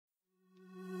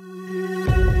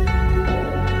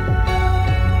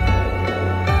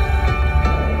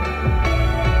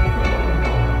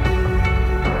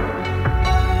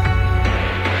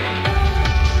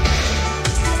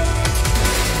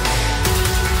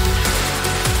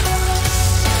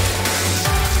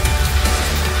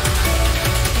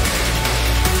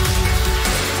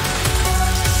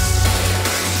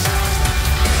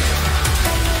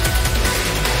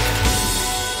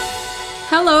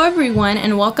everyone,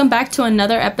 and welcome back to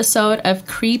another episode of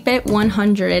Creep It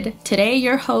 100. Today,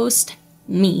 your host,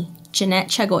 me, Jeanette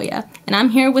Chagoya, and I'm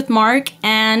here with Mark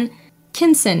and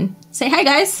Kinson. Say hi,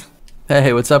 guys.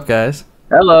 Hey, what's up, guys?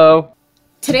 Hello.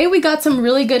 Today, we got some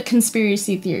really good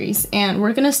conspiracy theories, and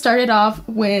we're going to start it off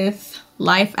with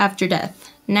life after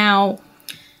death. Now,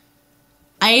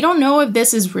 I don't know if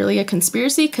this is really a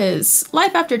conspiracy, because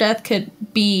life after death could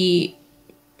be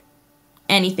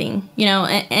anything, you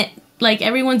know, like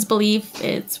everyone's belief,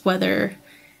 it's whether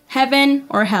heaven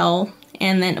or hell,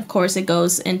 and then of course it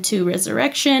goes into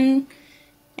resurrection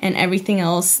and everything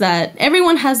else that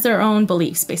everyone has their own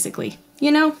beliefs, basically,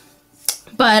 you know.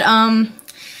 But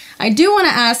I do want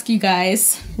to ask you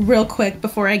guys real quick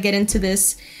before I get into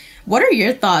this, what are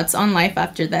your thoughts on life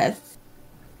after death?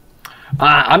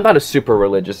 I'm not a super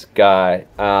religious guy,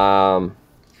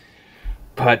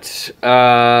 but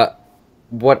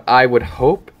what I would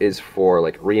hope is for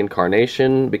like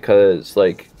reincarnation, because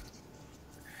like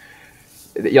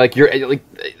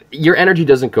your energy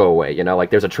doesn't go away, you know, like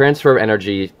there's a transfer of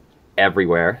energy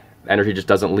everywhere. Energy just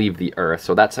doesn't leave the earth.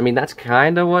 So that's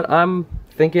kind of what I'm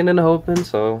thinking and hoping.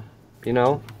 So, you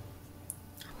know,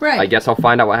 Right. I guess I'll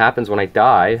find out what happens when I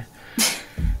die.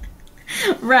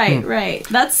 Right.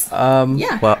 That's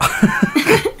yeah. Well,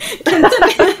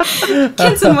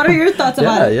 Kinson, what are your thoughts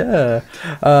about it?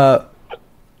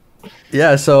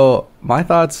 Yeah, so my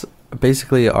thoughts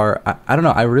basically are, I don't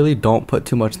know, I really don't put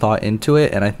too much thought into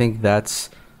it, and I think that's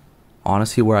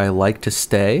honestly where I like to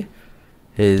stay,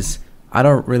 is I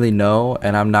don't really know,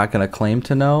 and I'm not going to claim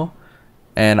to know,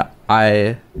 but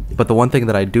the one thing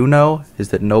that I do know is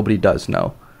that nobody does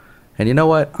know, and you know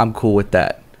what, I'm cool with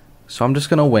that, so I'm just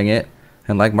going to wing it,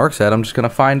 and like Mark said, I'm just going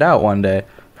to find out one day,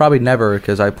 probably never,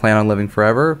 because I plan on living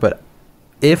forever, but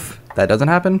if that doesn't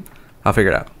happen, I'll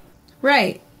figure it out.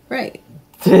 Right.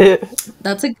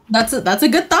 That's a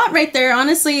good thought right there.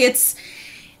 Honestly, I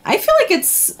feel like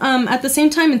it's at the same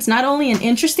time, it's not only an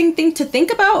interesting thing to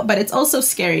think about, but it's also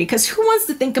scary, because who wants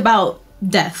to think about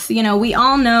death? You know, we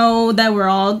all know that we're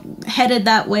all headed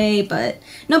that way, but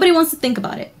nobody wants to think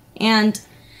about it. And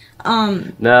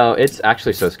No, it's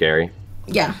actually so scary.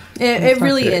 yeah, it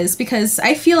really is, because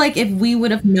I feel like if we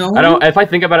would have known, If I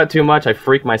think about it too much, I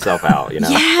freak myself out, you know.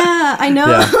 yeah, I know.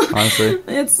 Yeah, honestly.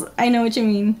 I know what you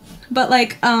mean. But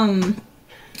like,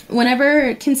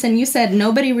 whenever Kinson, you said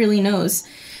nobody really knows,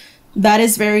 that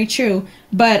is very true.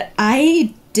 But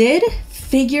I did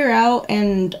figure out,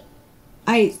 and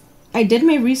I did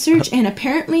my research, and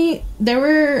apparently there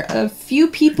were a few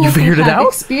people who have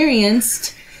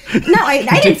experienced. No,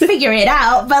 I didn't figure it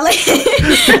out, but like,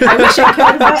 I wish I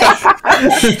could.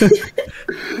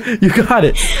 But You got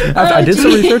it. I did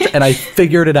some research and I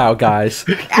figured it out, guys.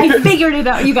 I figured it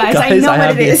out, you guys. I know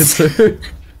what it is.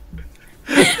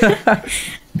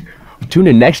 Tune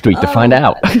in next week to find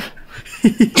out. Yeah,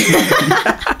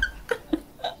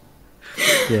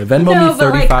 Venmo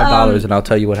me $35 and I'll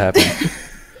tell you what happened.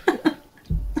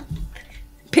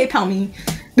 PayPal me.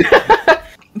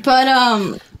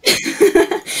 But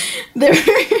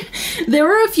there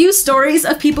were a few stories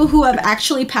of people who have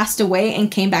actually passed away and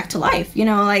came back to life. You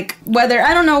know, like whether,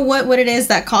 I don't know what it is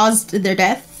that caused their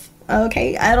death.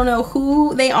 Okay, I don't know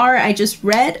who they are. I just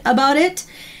read about it.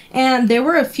 And there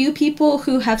were a few people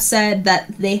who have said that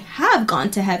they have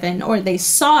gone to heaven or they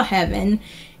saw heaven.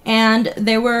 And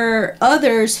there were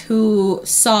others who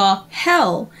saw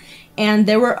hell. And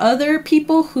there were other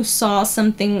people who saw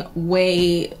something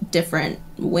way different.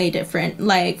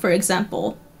 Like, for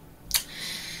example,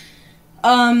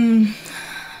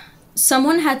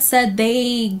 someone had said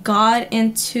they got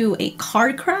into a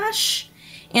car crash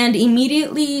and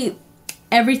immediately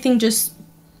everything just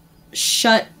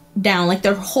shut down. Like,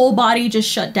 their whole body just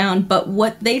shut down. But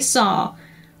what they saw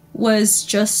was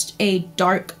just a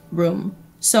dark room.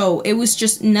 So it was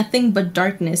just nothing but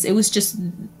darkness. It was just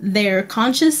their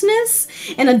consciousness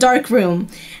in a dark room.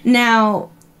 Now,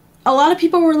 a lot of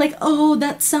people were like, oh,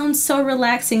 that sounds so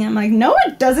relaxing. I'm like, no,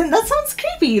 it doesn't. That sounds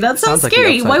creepy. That sounds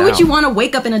scary. Why would you want to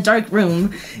wake up in a dark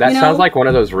room? That sounds like one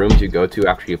of those rooms you go to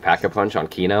after you pack a punch on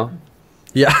Kino.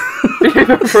 Yeah.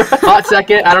 For a hot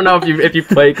second. I don't know if you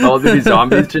play Call of Duty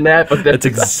Zombies, Jeanette, but That's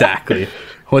exactly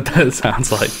what that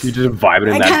sounds like. You just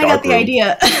vibing in that dark room. I kind of got the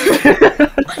idea.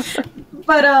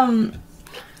 But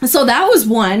so that was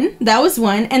one,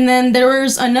 and then there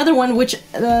was another one which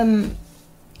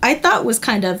I thought was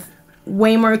kind of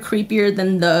way more creepier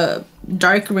than the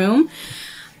dark room.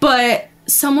 But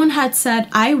someone had said,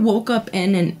 I woke up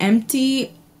in an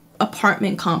empty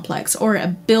apartment complex or a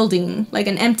building, like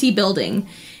an empty building,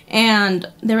 and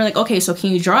they were like, okay, so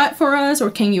can you draw it for us,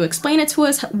 or can you explain it to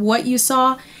us what you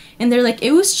saw? And they're like,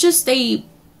 it was just a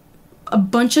a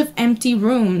bunch of empty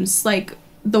rooms. Like,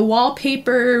 the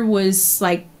wallpaper was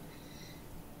like,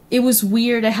 it was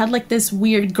weird. It had like this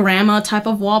weird grandma type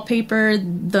of wallpaper.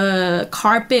 The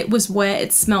carpet was wet.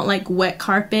 It smelled like wet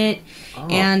carpet.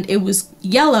 And it was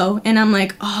yellow. And I'm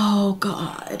like, oh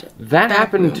God. That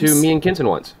happened to me and Kinson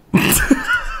once.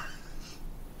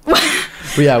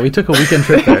 But yeah, we took a weekend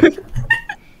trip there.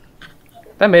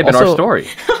 That may have been Also- our story.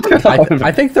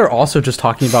 I think they're also just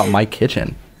talking about my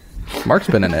kitchen. Mark's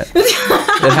been in it.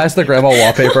 It has the grandma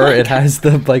wallpaper. It has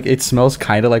the, like, it smells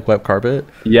kind of like wet carpet.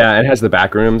 Yeah, it has the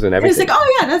back rooms and It's everything. like,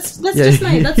 oh yeah, that's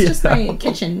Yeah, just my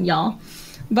kitchen, y'all.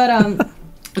 But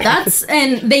that's,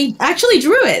 and they actually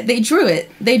drew it. They drew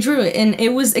it, and it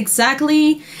was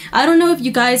exactly. I don't know if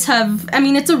you guys have. I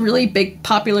mean, it's a really big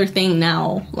popular thing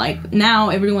now. Like, now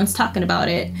everyone's talking about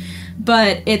it,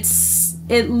 but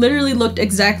it literally looked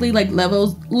exactly like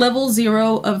level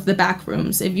 0 of the back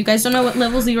rooms. If you guys don't know what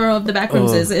level 0 of the back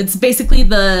rooms is, it's basically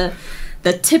the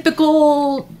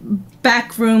typical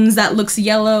back rooms that looks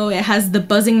yellow. It has the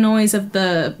buzzing noise of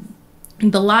the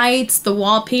lights, the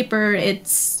wallpaper.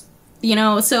 It's, you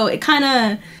know, so it kind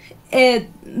of, I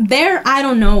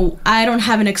don't know. I don't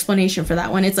have an explanation for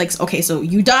that one. It's like, okay, so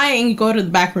you die and you go to the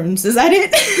back rooms. Is that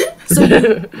it? So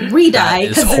you re-die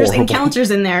because there's horrible.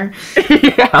 encounters in there.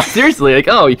 Yeah, seriously, like,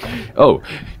 oh,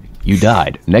 you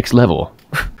died. Next level.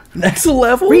 Next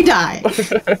level? Re-die.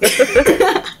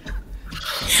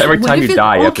 Every What time if you it-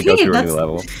 die, you have to go okay, through a that's- new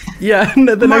level. Yeah,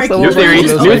 the Mark, next level. you is like theory, one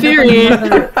of those, new like- theory.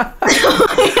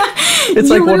 It's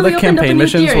You like one of the literally opened up a campaign new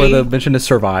missions where theory. the mission is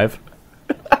survive.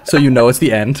 So you know it's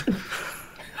the end.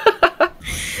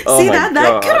 Oh See, my that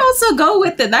God. could also go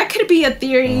with it. That could be a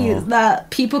theory Oh. that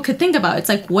people could think about. It's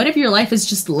like, what if your life is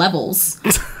just levels?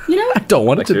 You know? I don't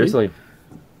want Like, it to seriously.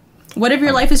 What if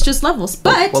your life is just levels?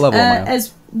 But what level am I on?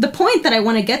 as the point that I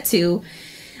want to get to,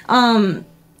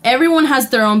 everyone has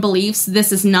their own beliefs.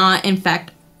 This is not, in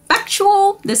fact,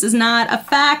 factual. This is not a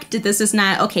fact. This is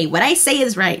not, okay, what I say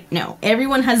is right. No,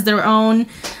 everyone has their own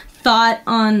thought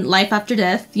on life after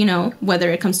death, you know,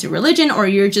 whether it comes to religion or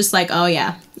you're just like, oh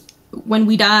yeah, when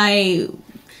we die,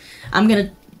 I'm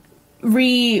gonna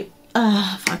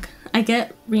I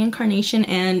get reincarnation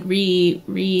and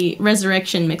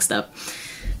resurrection mixed up.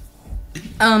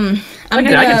 I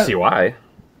can see why.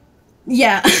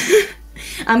 Yeah.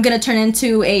 I'm gonna turn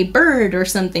into a bird or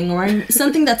something, or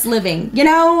something that's living, you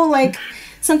know, like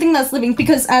something that's living,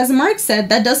 because as Mark said,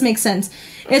 that does make sense.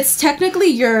 It's technically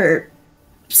your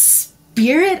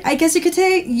spirit, I guess you could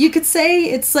say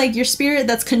it's like your spirit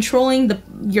that's controlling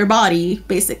your body,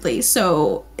 basically.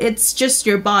 So it's just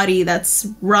your body that's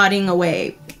rotting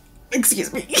away.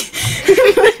 Excuse me.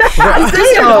 It's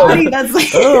just your body that's like,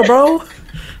 Oh, bro.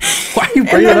 Why are you and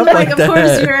bringing it then, up like, like of that?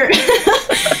 course,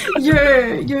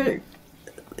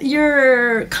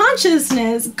 your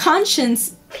consciousness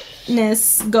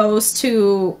goes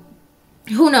to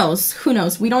who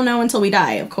knows. We don't know until we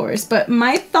die, of course. But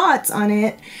my thoughts on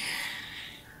it,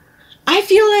 I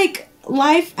feel like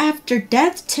life after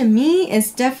death to me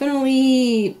is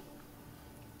definitely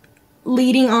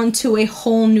leading on to a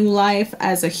whole new life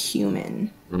as a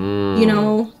human. You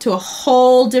know, to a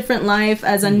whole different life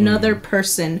as another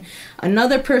person,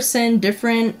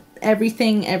 different,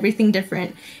 everything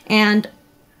different. And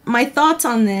my thoughts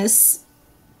on this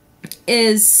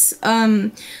is,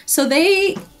 so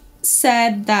they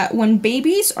said that when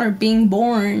babies are being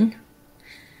born,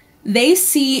 they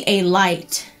see a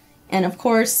light. And of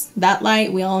course, that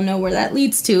light, we all know where that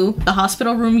leads to, the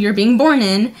hospital room you're being born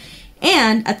in.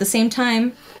 And at the same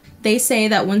time, they say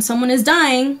that when someone is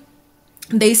dying,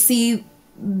 they see,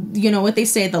 you know what they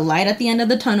say, the light at the end of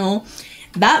the tunnel.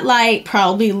 That light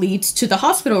probably leads to the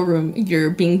hospital room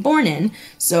you're being born in.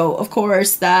 So, of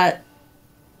course, that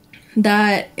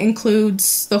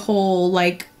includes the whole,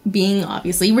 like, being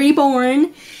obviously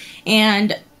reborn.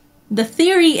 And the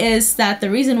theory is that the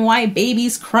reason why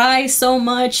babies cry so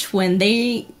much when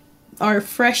they are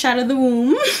fresh out of the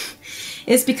womb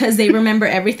is because they remember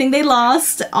everything they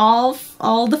lost, all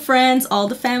the friends, all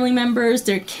the family members,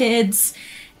 their kids,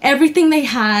 everything they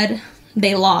had,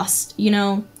 they lost, you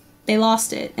know, they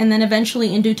lost it. And then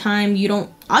eventually in due time, you don't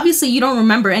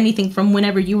remember anything from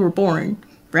whenever you were born,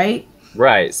 right?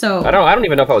 Right. So- I don't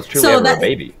even know if I was truly so ever that- a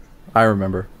baby. I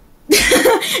remember.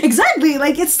 Exactly.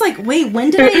 Like, it's like, wait, when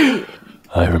did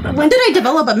I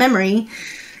develop a memory?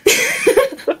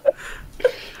 I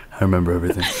remember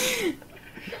everything.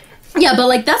 Yeah, but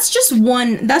like that's just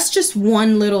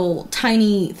one little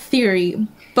tiny theory.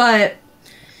 But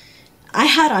I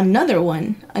had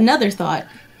another thought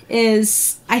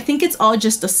is I think it's all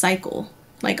just a cycle.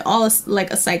 like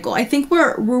like a cycle. I think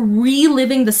we're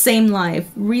reliving the same life,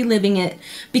 reliving it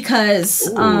because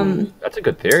Ooh, that's a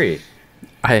good theory.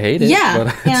 I hate it. Yeah, but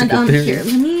it's a and good theory. here,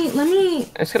 let me.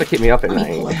 It's gonna keep me up at Let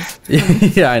me pull night.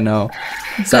 up. Yeah, I know.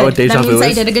 Is that what Good. deja That vu means I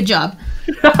is? did a good job.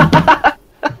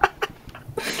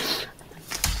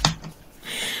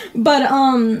 But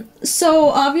so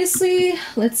obviously,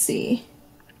 let's see.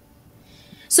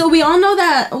 So we all know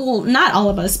that, well, not all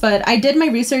of us, but I did my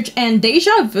research, and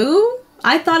deja vu,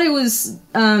 I thought it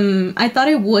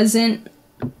wasn't,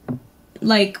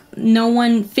 like, no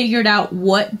one figured out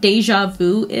what deja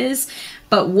vu is.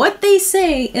 But what they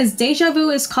say is deja vu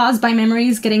is caused by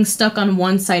memories getting stuck on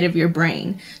one side of your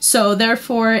brain. So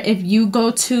therefore, if you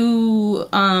go to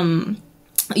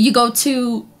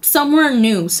somewhere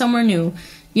new,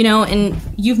 you know, and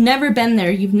you've never been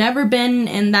there, you've never been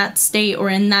in that state or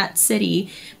in that city,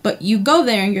 but you go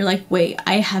there and you're like, wait,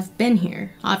 I have been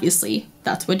here. Obviously,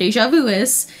 that's what deja vu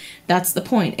is. That's the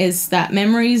point, is that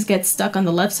memories get stuck on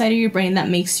the left side of your brain that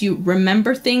makes you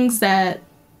remember things that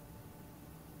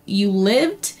you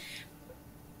lived,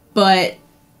 but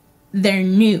they're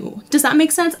new. Does that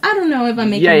make sense? I don't know if I'm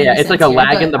making any Yeah. It's sense like a here,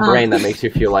 lag but, in the brain that makes you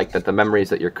feel like that the memories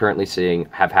that you're currently seeing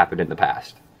have happened in the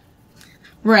past.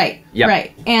 Right. Yep.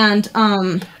 Right. And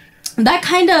that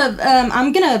kind of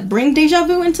I'm gonna bring deja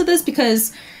vu into this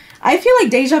because I feel like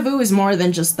deja vu is more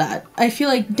than just that. I feel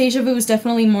like deja vu is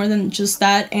definitely more than just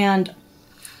that. And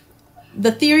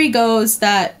the theory goes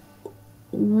that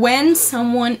when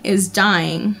someone is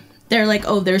dying, they're like,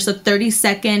 oh, there's a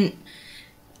 30-second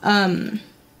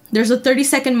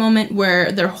moment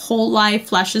where their whole life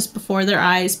flashes before their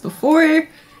eyes before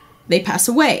they pass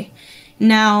away.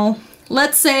 Now,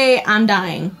 let's say I'm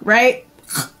dying, right?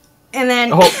 And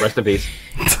then Rest in peace.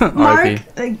 Mark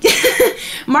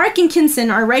and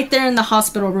Kinson are right there in the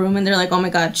hospital room, and they're like, oh my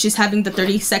god, she's having the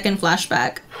 30-second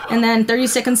flashback. And then 30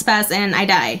 seconds pass and I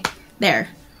die. There.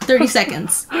 30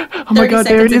 seconds. Oh my god,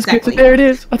 there it is. Exactly. There it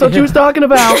is. I thought you was talking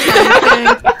about.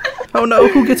 Oh no,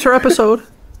 who gets her episode?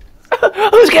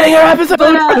 Who's getting her episode?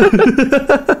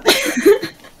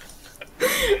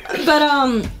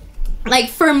 But like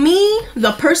for me,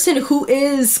 the person who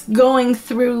is going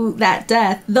through that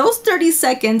death, those 30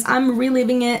 seconds, I'm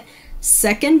reliving it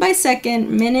second by second,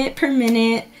 minute per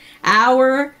minute,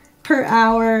 hour per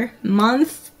hour,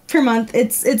 month per month.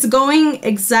 It's going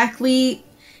exactly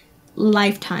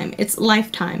lifetime. It's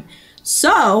lifetime.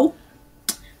 So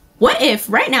what if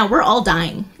right now we're all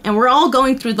dying and we're all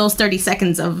going through those 30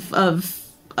 seconds of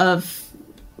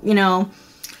you know,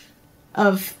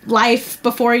 of life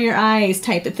before your eyes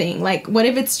type of thing? Like, what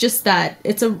if it's just that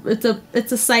it's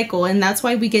a cycle, and that's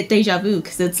why we get deja vu,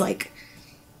 because it's like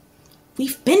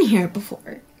we've been here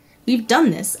before, we've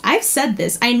done this, I've said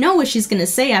this, I know what she's gonna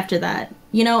say after that.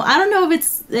 You know, I don't know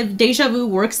if deja vu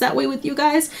works that way with you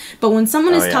guys, but when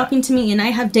someone is talking to me and I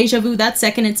have deja vu that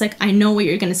second, it's like I know what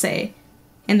you're gonna say,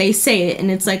 and they say it,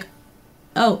 and it's like,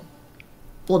 oh,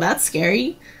 well, that's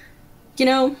scary, you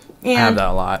know. And I have that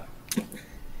a lot.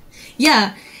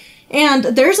 yeah, and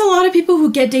there's a lot of people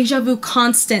who get deja vu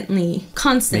constantly,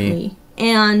 Me.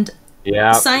 and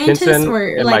Yeah, scientists Kinson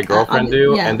were, and like, my girlfriend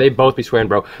do, yeah. and they both be swearing,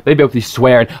 bro. They both be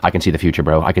swearing, I can see the future,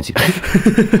 bro. I can see.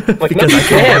 Like, Because no, I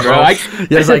can, bro.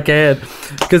 Yes, I can.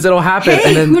 Because it'll happen,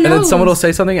 Hey, and who then someone will knows?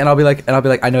 say something, and I'll be like,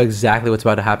 I know exactly what's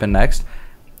about to happen next,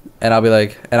 and I'll be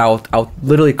like, and I'll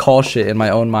literally call shit in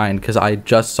my own mind because I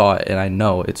just saw it and I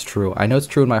know it's true. I know it's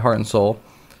true in my heart and soul,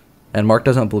 and Mark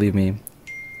doesn't believe me,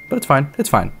 but it's fine. It's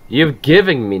fine. You've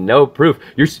given me no proof.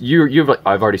 You've like,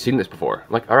 I've already seen this before.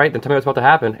 I'm like, all right, then tell me what's about to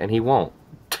happen, and he won't.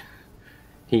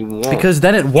 He won't. Because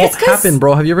then it won't It's 'cause- happen,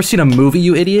 bro. Have you ever seen a movie,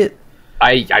 you idiot?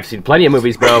 I've seen plenty of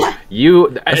movies, bro.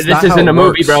 This not how isn't it a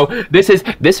movie, works. bro.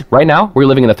 This right now. We're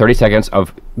living in the 30 seconds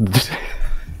of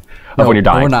No, when you're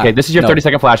dying. No, we're not. Okay, this is your No.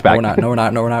 30-second flashback. No, we're not. No, we're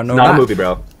not. No, we're not. No, It's we're not a movie,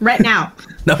 bro. right now.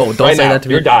 No, don't Right say now. that to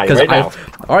me. You're dying 'cause right now.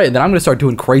 All right, then I'm gonna start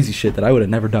doing crazy shit that I would have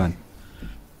never done.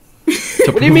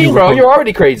 What do you mean, bro? You're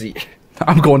already crazy.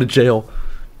 I'm going to jail.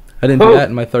 I didn't do Oh. that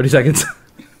in my 30 seconds.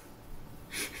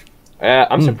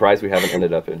 I'm surprised we haven't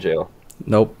ended up in jail.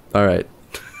 Nope. All right.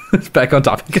 Back on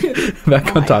topic.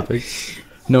 Back on topic.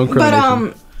 No But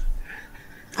incrimination.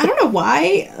 I don't know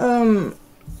why.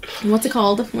 What's it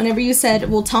called? Whenever you said,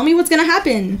 "Well, tell me what's gonna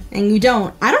happen," and you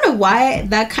don't. I don't know why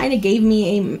that kind of gave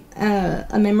me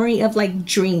a memory of like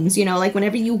dreams. You know, like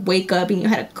whenever you wake up and you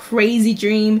had a crazy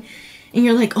dream, and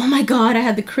you're like, "Oh my god, I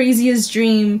had the craziest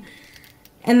dream,"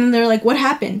 and then they're like, "What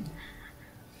happened?"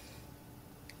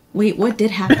 Wait, what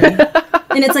did happen?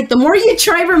 And it's like the more you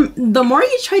try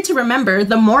to remember,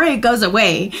 the more it goes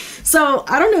away. So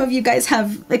I don't know if you guys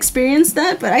have experienced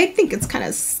that, but I think it's kind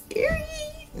of scary.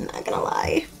 I'm not gonna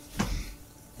lie.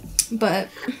 But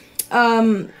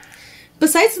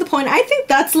besides the point, I think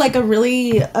that's like a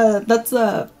really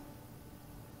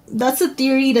that's a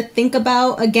theory to think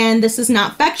about. Again, this is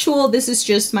not factual. This is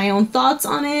just my own thoughts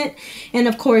on it. And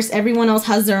of course, everyone else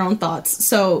has their own thoughts.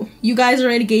 So you guys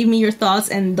already gave me your thoughts,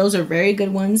 and those are very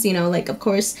good ones. You know, like, of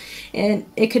course, and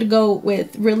it could go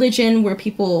with religion, where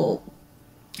people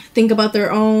think about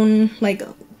their own, like,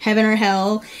 heaven or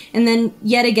hell. And then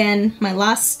yet again, my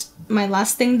last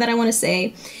thing that I want to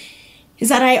say is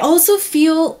that I also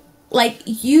feel like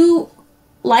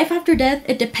life after death,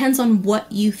 it depends on what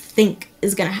you think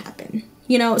is gonna happen.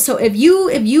 You know, so if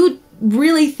you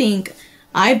really think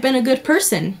I've been a good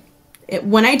person,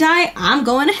 when I die, I'm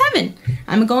going to heaven.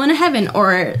 I'm going to heaven.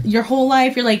 Or your whole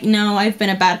life, you're like, no, I've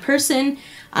been a bad person.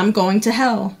 I'm going to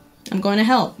hell. I'm going to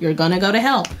hell. You're gonna go to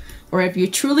hell. Or if you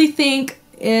truly think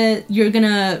you're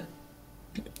gonna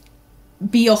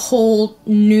be a whole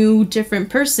new, different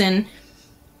person,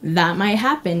 that might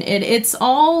happen. It's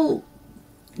all.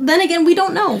 Then again, we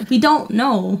don't know. We don't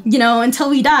know, you know, until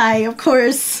we die, of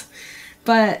course.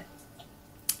 But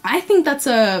I think that's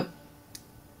a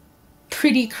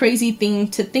pretty crazy thing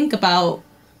to think about.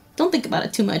 Don't think about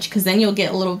it too much, because then you'll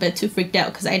get a little bit too freaked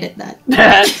out, because I did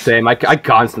that. Same. I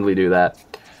constantly do that.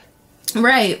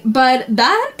 Right. But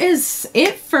that is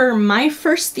it for my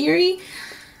first theory.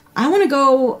 I want to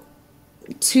go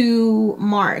to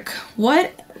Mark.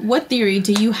 What theory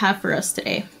do you have for us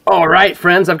today? All right,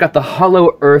 friends, I've got the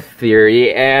Hollow Earth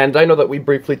theory, and I know that we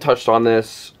briefly touched on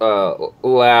this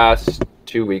last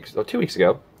 2 weeks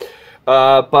ago.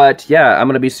 But yeah, I'm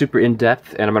going to be super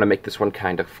in-depth, and I'm going to make this one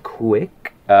kind of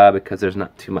quick, because there's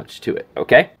not too much to it,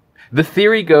 okay? The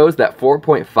theory goes that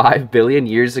 4.5 billion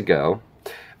years ago,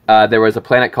 there was a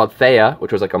planet called Theia,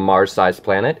 which was like a Mars-sized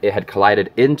planet. It had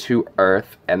collided into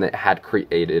Earth, and it had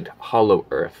created Hollow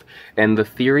Earth. And the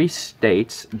theory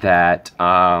states that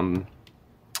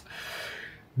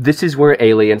this is where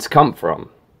aliens come from.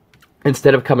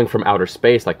 Instead of coming from outer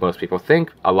space, like most people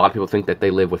think, a lot of people think that they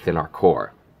live within our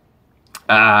core.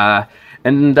 And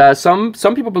some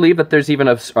people believe that there's even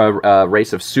a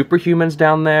race of superhumans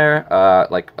down there,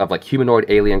 like humanoid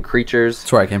alien creatures.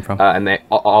 That's where I came from. And they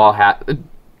all have.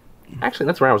 Actually,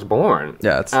 that's where I was born.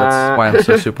 Yeah, that's why I'm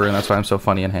so super, and that's why I'm so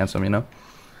funny and handsome, you know?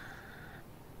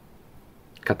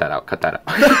 Cut that out.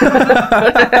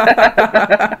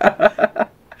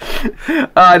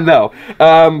 No.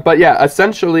 But yeah,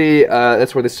 essentially,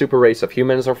 that's where the super race of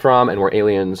humans are from, and where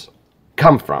aliens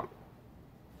come from.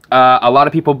 A lot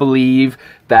of people believe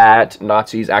that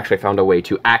Nazis actually found a way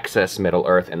to access Middle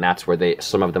Earth, and that's where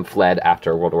some of them fled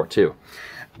after World War II.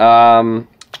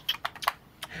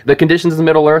 The conditions in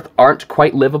Middle Earth aren't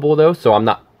quite livable, though, so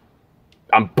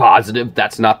I'm positive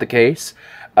that's not the case.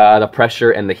 The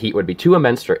pressure and the heat would be too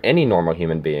immense for any normal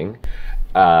human being.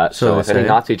 So if any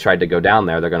Nazi tried to go down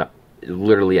there, they're going to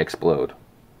literally explode.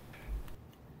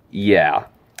 Yeah.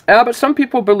 But some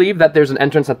people believe that there's an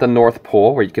entrance at the North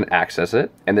Pole where you can access it,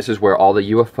 and this is where all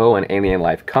the UFO and alien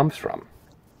life comes from.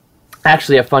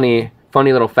 Actually, a funny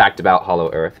little fact about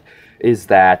Hollow Earth is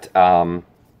that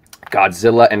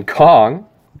Godzilla and Kong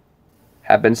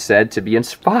have been said to be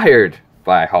inspired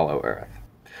by Hollow Earth.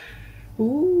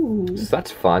 Ooh. So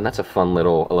that's fun. That's a fun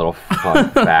little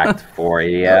fun fact for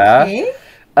you. Okay.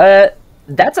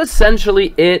 That's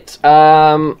essentially it.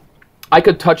 I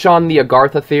could touch on the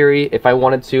Agartha theory if I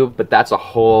wanted to, but that's a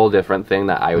whole different thing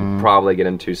that I would probably get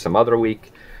into some other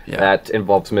week. Yeah. That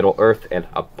involves Middle Earth and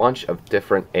a bunch of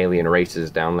different alien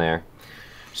races down there.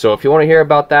 So if you want to hear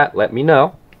about that, let me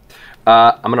know.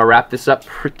 I'm going to wrap this up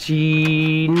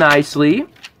pretty nicely.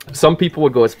 Some people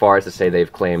would go as far as to say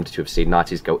they've claimed to have seen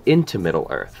Nazis go into Middle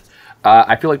Earth.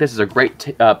 I feel like this is a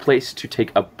great place to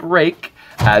take a break,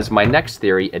 as my next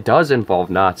theory, it does involve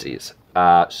Nazis.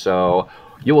 So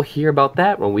you will hear about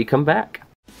that when we come back.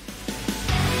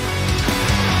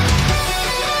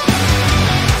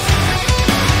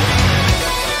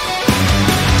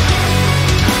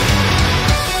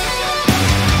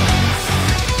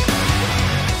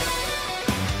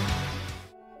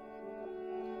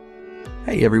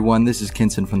 Hey everyone, this is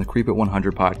Kinson from the Creep It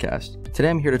 100 podcast. Today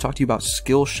I'm here to talk to you about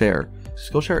Skillshare.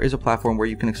 Skillshare is a platform where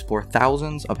you can explore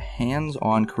thousands of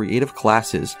hands-on creative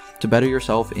classes to better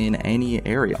yourself in any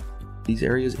area. These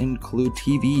areas include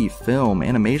TV, film,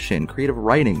 animation, creative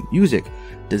writing, music,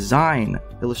 design,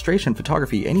 illustration,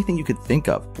 photography, anything you could think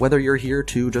of. Whether you're here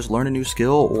to just learn a new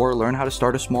skill or learn how to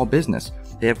start a small business,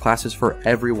 they have classes for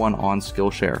everyone on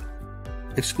Skillshare.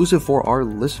 Exclusive for our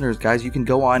listeners, guys, you can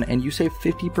go on and you save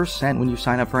 50% when you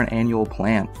sign up for an annual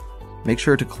plan. Make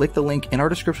sure to click the link in our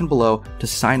description below to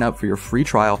sign up for your free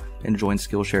trial and join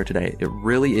Skillshare today. It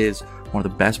really is one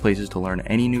of the best places to learn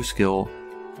any new skill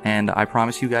and I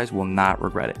promise you guys will not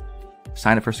regret it.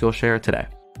 Sign up for Skillshare today.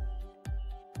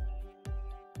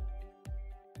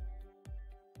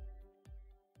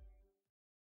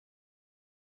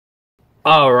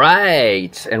 All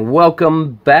right, and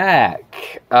welcome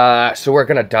back. So we're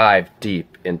gonna dive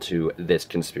deep into this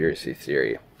conspiracy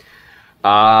theory.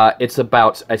 It's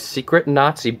about a secret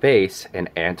Nazi base in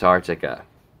Antarctica.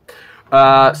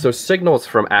 So signals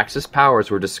from Axis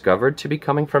powers were discovered to be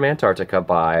coming from Antarctica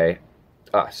by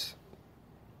us.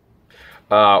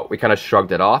 We kind of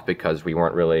shrugged it off because we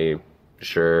weren't really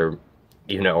sure,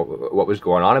 what was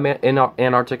going on in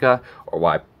Antarctica or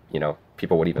why,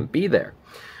 people would even be there.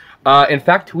 In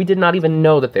fact, we did not even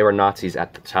know that they were Nazis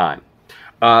at the time.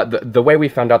 The way we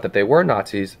found out that they were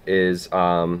Nazis is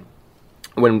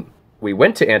when we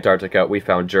went to Antarctica, we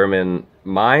found German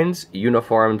mines,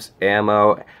 uniforms,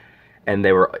 ammo, and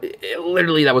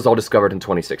that was all discovered in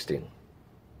 2016.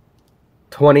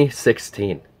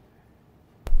 2016.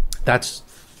 That's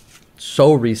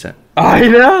so recent. I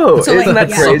know! So, Isn't that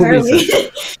yeah,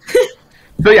 crazy?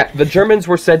 So yeah, the Germans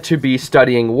were said to be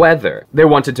studying weather. They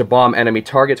wanted to bomb enemy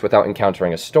targets without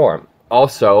encountering a storm.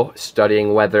 Also,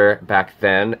 studying weather back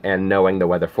then and knowing the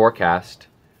weather forecast.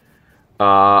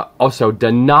 Also,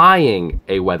 denying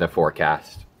a weather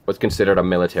forecast was considered a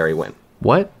military win.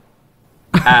 What?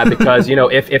 Because,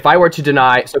 if I were to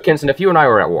deny... So, Kinson, if you and I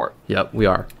were at war... Yep, we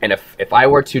are. And if I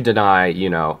were to deny,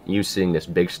 you seeing this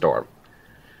big storm,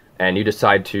 and you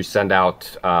decide to send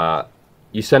out...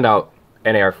 you send out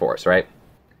an Air Force, right?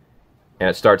 And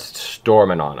it starts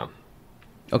storming on them.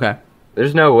 Okay.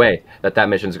 There's no way that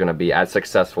mission's going to be as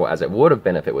successful as it would have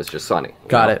been if it was just sunny.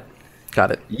 Got it.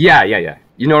 Yeah.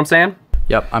 You know what I'm saying?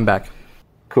 Yep, I'm back.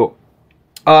 Cool.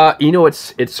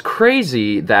 It's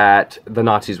crazy that the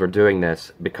Nazis were doing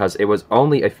this because it was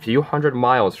only a few hundred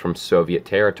miles from Soviet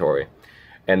territory,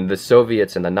 and the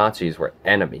Soviets and the Nazis were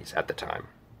enemies at the time.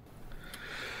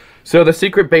 So the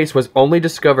secret base was only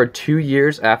discovered 2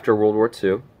 years after World War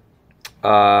II.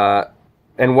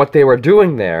 And what they were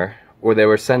doing there, were they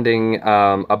were sending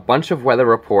a bunch of weather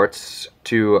reports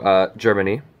to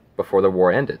Germany before the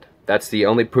war ended. That's the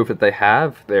only proof that they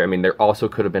have there. I mean, there also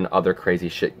could have been other crazy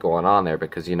shit going on there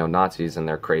because, Nazis and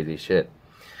their crazy shit.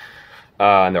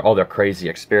 And all their crazy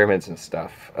experiments and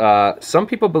stuff. Some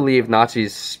people believe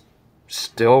Nazis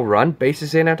still run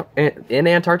bases in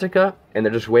Antarctica, and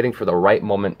they're just waiting for the right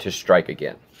moment to strike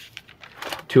again.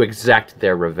 To exact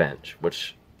their revenge,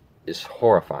 which is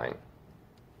horrifying.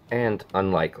 And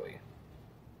unlikely.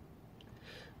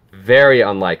 Very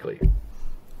unlikely.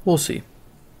 We'll see.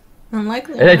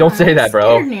 Unlikely. Hey, don't say that,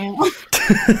 bro.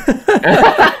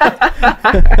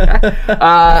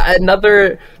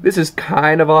 This is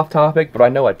kind of off topic, but I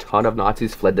know a ton of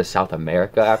Nazis fled to South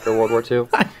America after World War II.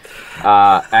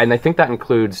 And I think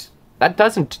that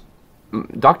doesn't,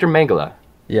 Dr. Mengele.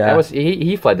 Yeah.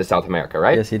 He fled to South America,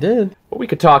 right? Yes, he did. Well, we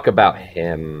could talk about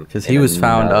him. Because he was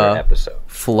found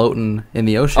floating in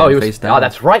the ocean. Face down. Oh,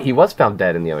 that's right. He was found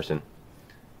dead in the ocean.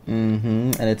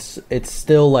 Mm-hmm. And it's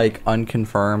still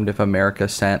unconfirmed if America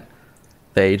sent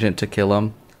the agent to kill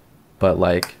him, but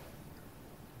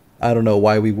I don't know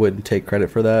why we wouldn't take credit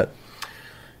for that.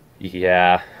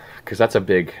 Yeah, because that's a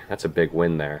big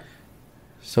win there.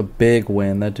 It's a big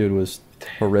win. That dude was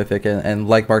horrific, and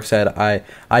like Mark said,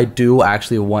 I do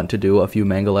actually want to do a few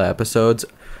Mengele episodes.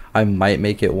 I might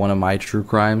make it one of my true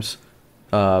crimes.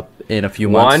 In a few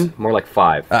months. More like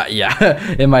 5. Yeah,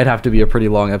 it might have to be a pretty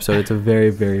long episode. It's a very,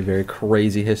 very, very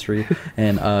crazy history,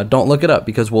 and don't look it up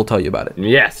because we'll tell you about it.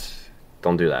 Yes,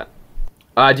 don't do that.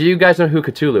 Do you guys know who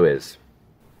Cthulhu is?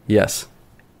 Yes.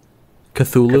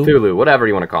 Cthulhu? Cthulhu, whatever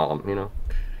you want to call him,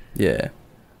 Yeah.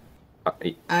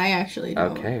 I actually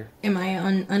don't. Okay. Am I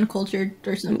uncultured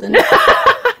or something?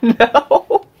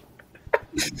 No.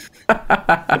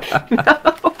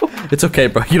 It's okay,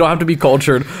 bro. You don't have to be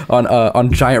cultured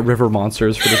on giant river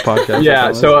monsters for this podcast.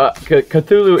 Yeah, so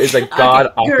Cthulhu is a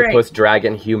god, octopus,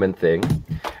 dragon, human thing.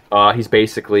 He's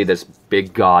basically this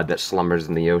big god that slumbers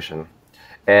in the ocean.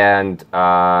 And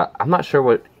I'm not sure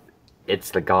what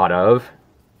it's the god of.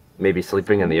 Maybe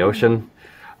sleeping in the ocean.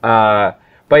 But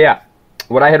yeah,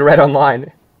 what I had read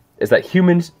online is that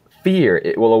humans fear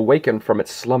it will awaken from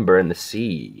its slumber in the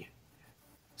sea.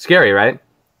 Scary, right?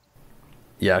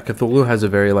 Yeah, Cthulhu has a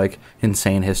very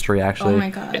insane history, actually. Oh my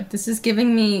god, this is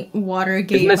giving me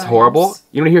Watergate. Isn't this vibes. horrible?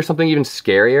 You want to hear something even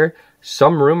scarier?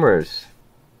 Some rumors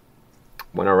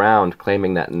went around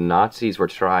claiming that Nazis were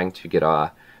trying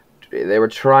to they were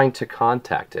trying to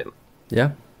contact him.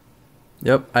 Yeah.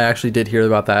 Yep, I actually did hear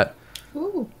about that.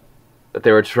 Ooh. That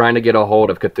they were trying to get a hold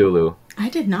of Cthulhu. I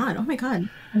did not. Oh my god.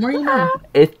 More you know.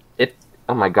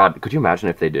 Oh my god, could you imagine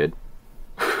if they did?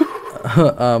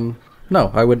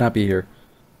 No, I would not be here.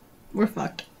 We're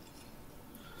fucked.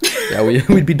 Yeah,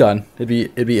 we'd be done. It'd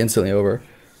be instantly over.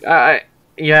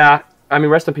 Yeah. I mean,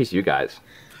 rest in peace, you guys.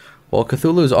 Well,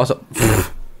 Cthulhu is also.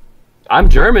 I'm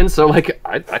German, so like,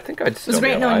 I think I'd It still was be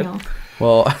great knowing alive. you.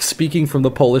 Well, speaking from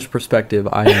the Polish perspective,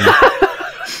 I am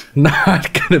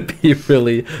not gonna be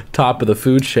really top of the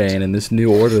food chain in this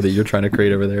new order that you're trying to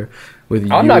create over there with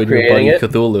you I'm not and your buddy creating it.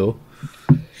 Cthulhu.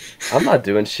 I'm not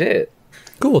doing shit.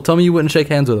 Cool. Tell me you wouldn't shake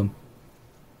hands with him.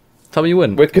 Tell me you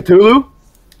wouldn't. With Cthulhu?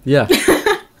 Yeah.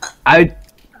 I.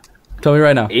 Tell me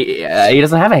right now. He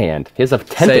doesn't have a hand. He has a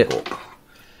Say it. tentacle.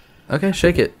 Okay,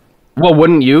 shake it. Well,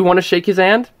 wouldn't you want to shake his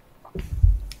hand?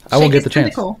 I won't Shake get his the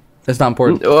chance. tentacle. It's not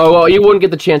important. Oh, well, you wouldn't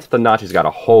get the chance if the Nazis got a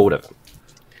hold of him.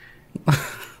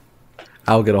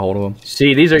 I'll get a hold of him.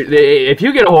 See, if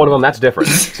you get a hold of him, that's different.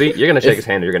 See, you're gonna shake his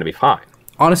hand, and you're gonna be fine.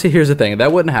 Honestly, here's the thing.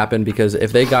 That wouldn't happen because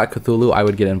if they got Cthulhu, I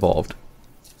would get involved.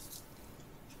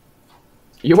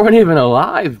 You weren't even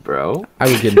alive, bro. I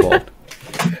would get involved.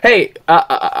 Hey,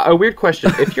 a weird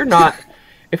question. If you're not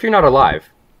alive,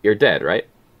 you're dead, right?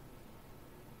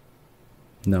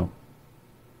 No.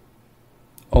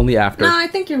 Only after. No, I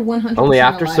think you're 100% Only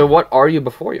after. alive. So what are you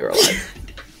before you're alive?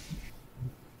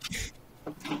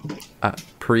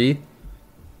 Pre?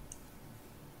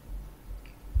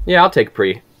 Yeah, I'll take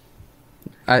pre.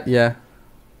 Yeah.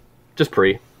 Just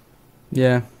pre.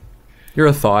 Yeah. You're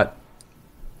a thought.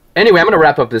 Anyway, I'm gonna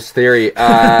wrap up this theory.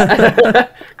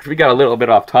 'Cause we got a little bit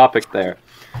off topic there.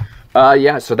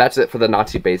 Yeah, so that's it for the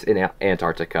Nazi base in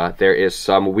Antarctica. There is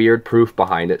some weird proof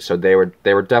behind it, so they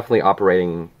were definitely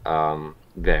operating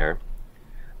there.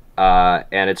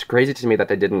 And it's crazy to me that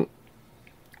they didn't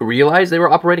realize they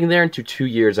were operating there until 2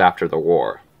 years after the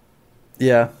war.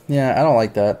 Yeah. Yeah, I don't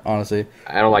like that, honestly.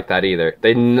 I don't like that either.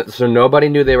 So nobody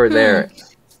knew they were there.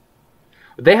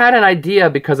 They had an idea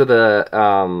because of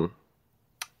the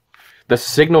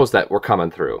signals that were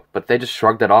coming through, but they just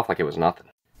shrugged it off like it was nothing.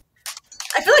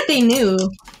 I feel like they knew.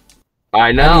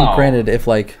 I know. I mean, granted, if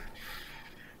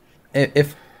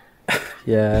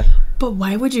yeah. But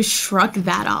why would you shrug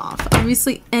that off?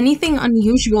 Obviously, anything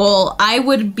unusual, I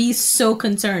would be so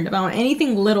concerned about.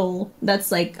 Anything little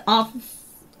that's like off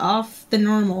the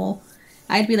normal,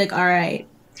 I'd be like, all right,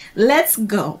 let's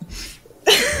go.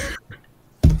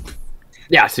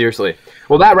 Yeah, seriously.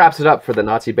 Well, that wraps it up for the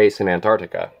Nazi base in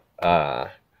Antarctica.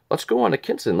 Let's go on to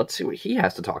Kinson. Let's see what he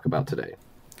has to talk about today.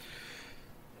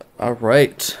 All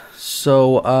right.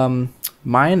 So,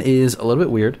 mine is a little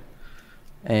bit weird,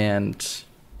 and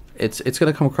it's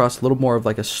gonna come across a little more of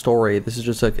like a story. This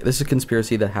is a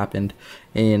conspiracy that happened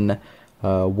in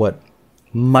what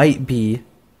might be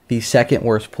the second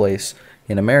worst place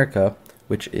in America,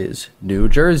 which is New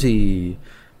Jersey.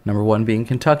 Number one being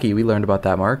Kentucky. We learned about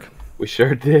that, Mark. We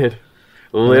sure did.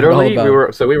 Literally, about-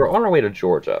 we were on our way to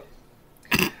Georgia,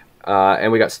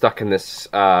 and we got stuck in this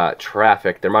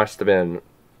traffic. There must have been,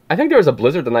 I think there was a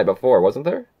blizzard the night before, wasn't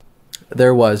there?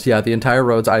 There was, yeah. The entire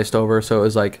road's iced over, so it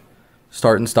was like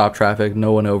start and stop traffic.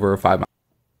 No one over 5 miles.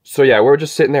 So yeah, we're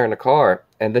just sitting there in the car,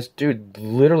 and this dude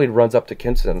literally runs up to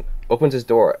Kinson, opens his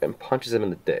door, and punches him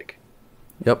in the dick.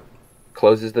 Yep.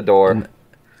 Closes the door.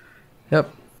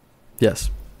 Yep. Yes.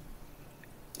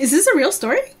 Is this a real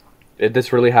story?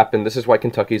 This really happened. This is why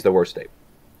Kentucky's the worst state.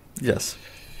 Yes.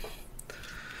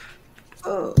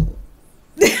 Oh.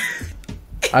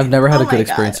 I've never had Oh a good my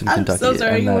experience God. in Kentucky. I'm so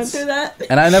sorry and you went that's- through that.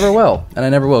 And I never will. And I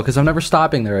never will, because I'm never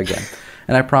stopping there again.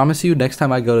 And I promise you, next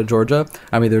time I go to Georgia,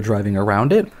 I'm either driving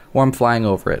around it or I'm flying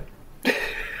over it.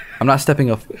 I'm not stepping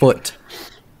a foot.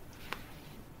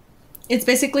 It's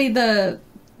basically the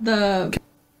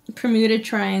Bermuda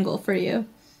Triangle for you.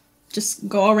 Just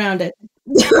go around it.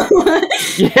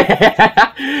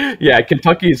 Yeah, yeah.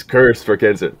 Kentucky's cursed for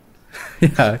Kinson.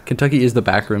 Yeah, Kentucky is the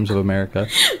back rooms of America.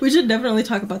 We should definitely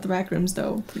talk about the back rooms,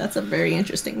 though. That's a very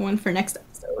interesting one for next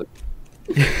episode.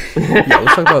 Yeah,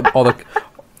 let's talk about all the...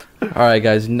 All right,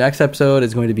 guys. Next episode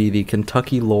is going to be the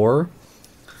Kentucky lore.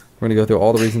 We're going to go through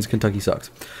all the reasons Kentucky sucks.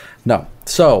 No.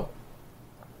 So,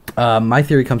 my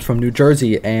theory comes from New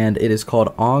Jersey, and it is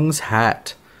called Ong's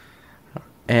Hat.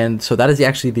 And so that is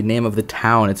actually the name of the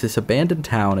town. It's this abandoned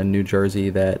town in New Jersey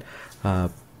that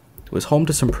was home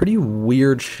to some pretty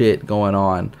weird shit going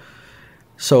on.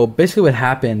 So basically what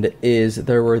happened is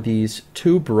there were these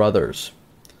two brothers,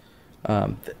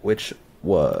 which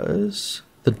was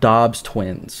the Dobbs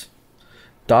twins.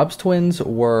 Dobbs twins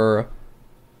were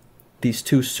these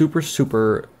two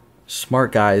super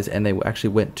smart guys, and they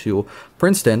actually went to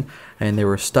Princeton, and they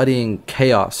were studying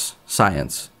chaos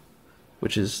science,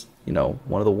 which is, you know,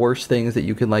 one of the worst things that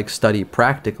you can like study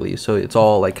practically. So it's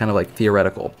all like kind of like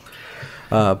theoretical.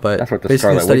 But That's what the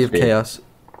basically the Scarlet study Witch of did. chaos.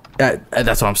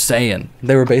 That's what I'm saying.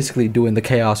 They were basically doing the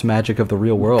chaos magic of the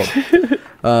real world.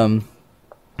 And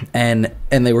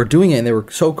they were doing it, and they were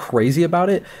so crazy about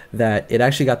it that it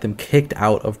actually got them kicked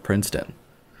out of Princeton.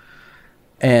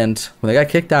 And when they got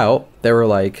kicked out, they were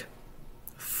like,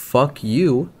 fuck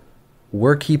you.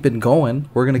 We're keeping going.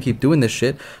 We're going to keep doing this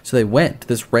shit. So they went to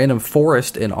this random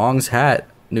forest in Ong's Hat,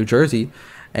 New Jersey,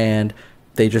 and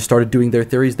they just started doing their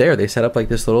theories there. They set up like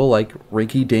this little like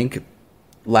rinky-dink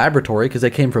laboratory because they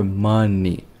came from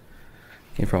money.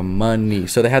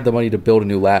 So they had the money to build a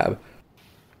new lab.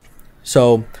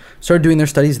 So started doing their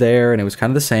studies there, and it was kind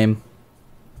of the same.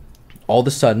 All of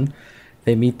a sudden,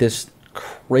 they meet this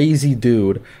crazy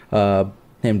dude named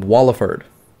Walliford.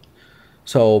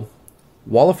 So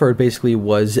Walliford basically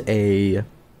was a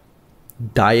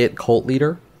diet cult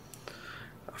leader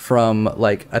from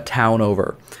like a town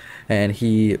over, and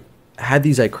he had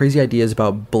these like crazy ideas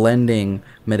about blending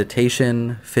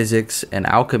meditation, physics, and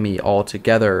alchemy all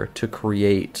together to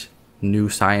create new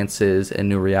sciences and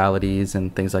new realities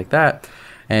and things like that.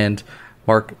 And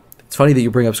Mark, it's funny that you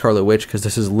bring up Scarlet Witch, because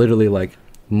this is literally like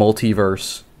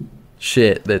multiverse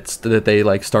shit that they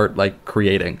like start like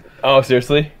creating. Oh,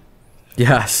 seriously?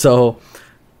 Yeah, so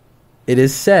it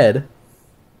is said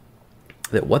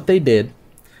that what they did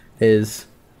is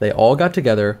they all got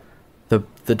together.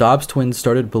 The Dobbs twins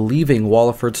started believing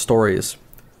Walliford's stories.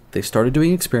 They started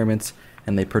doing experiments,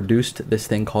 and they produced this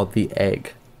thing called the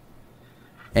egg.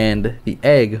 And the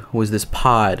egg was this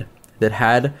pod that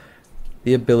had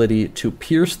the ability to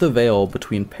pierce the veil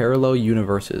between parallel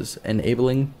universes,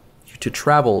 enabling you to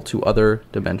travel to other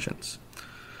dimensions.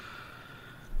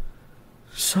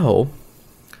 So,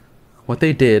 what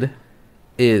they did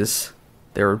is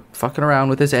they were fucking around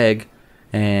with this egg,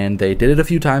 and they did it a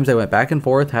few times. They went back and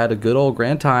forth, had a good old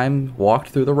grand time, walked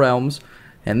through the realms,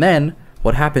 and then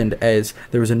what happened is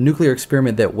there was a nuclear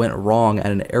experiment that went wrong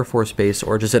at an Air Force base,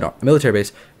 or just at a military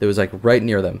base that was like right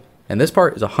near them. And this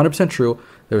part is 100% true.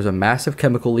 There was a massive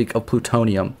chemical leak of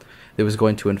plutonium that was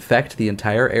going to infect the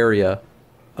entire area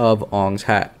of Ong's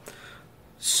Hat.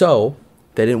 So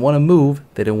they didn't want to move.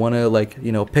 They didn't want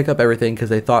to pick up everything because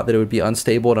they thought that it would be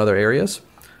unstable in other areas.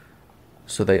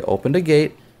 So they opened a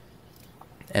gate,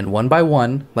 and one by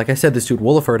one, like I said, this dude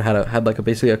Walliford had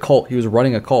basically a cult. He was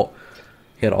running a cult.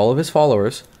 He had all of his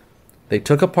followers. They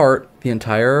took apart the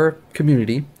entire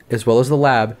community as well as the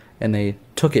lab, and they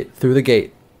took it through the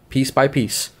gate, piece by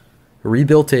piece,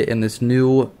 rebuilt it in this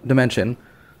new dimension,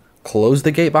 closed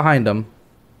the gate behind them,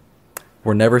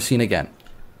 were never seen again.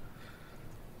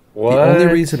 What? The only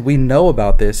reason we know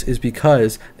about this is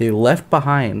because they left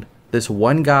behind this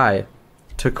one guy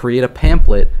to create a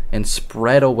pamphlet and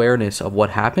spread awareness of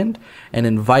what happened and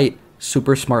invite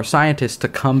super smart scientists to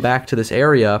come back to this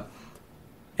area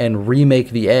and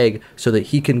remake the egg so that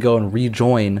he can go and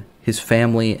rejoin his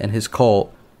family and his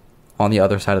cult on the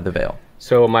other side of the veil.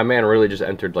 So my man really just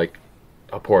entered like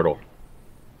a portal.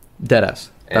 Deadass.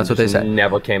 That's what they say.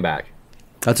 Never came back.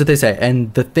 That's what they say.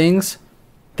 And the things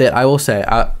that I will say,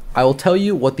 I will tell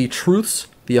you what the truths,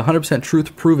 the 100%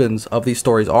 truth provens of these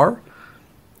stories are,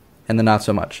 and the not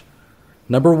so much.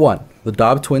 Number one, the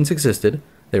Dobbs twins existed.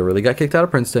 They really got kicked out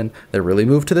of Princeton. They really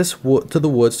moved to the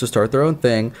woods to start their own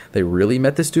thing. They really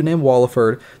met this dude named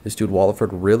Walliford. This dude Walliford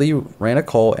really ran a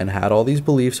cult and had all these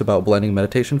beliefs about blending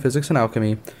meditation, physics, and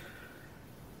alchemy.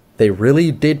 They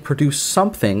really did produce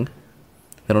something.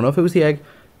 I don't know if it was the egg,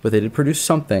 but they did produce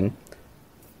something.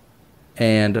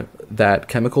 And that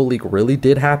chemical leak really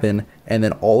did happen, and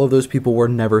then all of those people were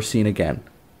never seen again.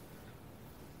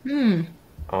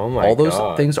 Oh my god. All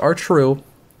those things are true,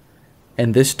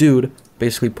 and this dude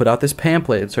basically put out this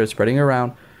pamphlet and started spreading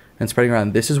around.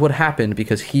 This is what happened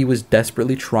because he was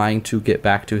desperately trying to get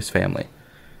back to his family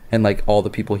and like all the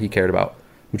people he cared about,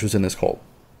 which was in this cult.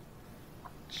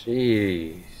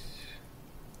 Jeez.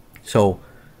 So,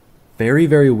 very,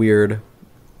 very weird,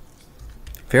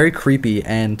 very creepy,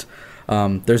 and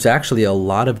there's actually a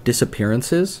lot of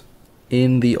disappearances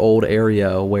in the old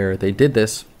area where they did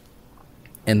this.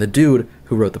 And the dude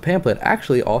who wrote the pamphlet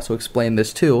actually also explained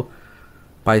this too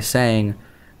by saying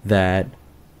that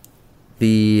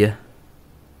the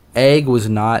egg was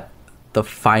not the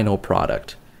final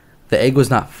product. The egg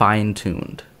was not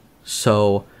fine-tuned.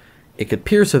 So it could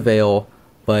pierce a veil,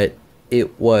 but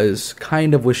it was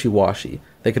kind of wishy-washy.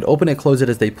 They could open it, close it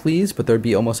as they please, but there'd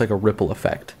be almost like a ripple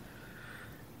effect.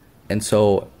 And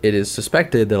so it is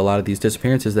suspected that a lot of these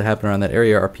disappearances that happen around that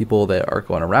area are people that are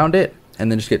going around it and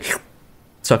then just get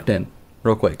sucked in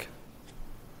real quick.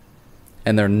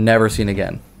 And they're never seen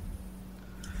again.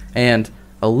 And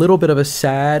a little bit of a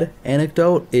sad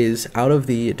anecdote is out of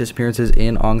the disappearances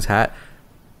in Ong's Hat,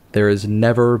 there has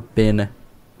never been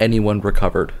anyone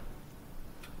recovered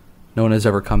No one has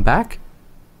ever come back.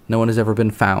 No one has ever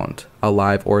been found,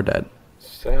 alive or dead.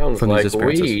 Sounds from these like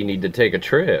disappearances. we need to take a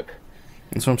trip.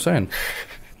 That's what I'm saying.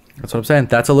 That's what I'm saying.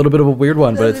 That's a little bit of a weird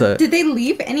one, but it's a... Did they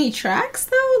leave any tracks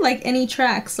though? Like any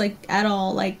tracks, like at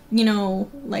all? Like, you know,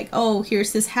 like, oh,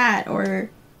 here's his hat or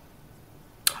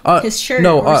his shirt.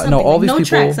 No, or something. no. All Like, these no people,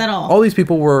 tracks at all. all these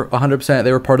people were 100%.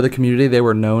 They were part of the community. They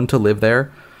were known to live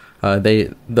there.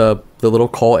 The little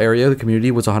call area, the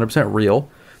community was 100% real.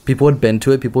 People had been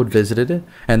to it. People had visited it,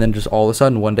 and then just all of a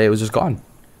sudden, one day, it was just gone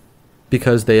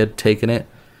because they had taken it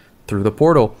through the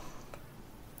portal.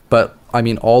 But I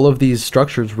mean, all of these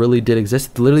structures really did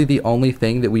exist. Literally, the only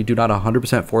thing that we do not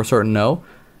 100% for certain know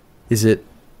is it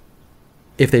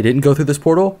if they didn't go through this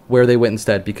portal, where they went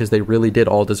instead, because they really did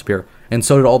all disappear. And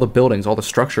so did all the buildings. All the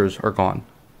structures are gone.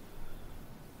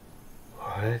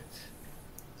 What?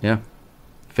 Yeah.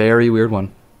 Very weird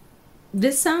one.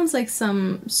 This sounds like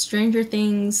some Stranger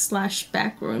Things /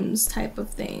 Backrooms type of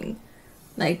thing.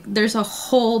 Like, there's a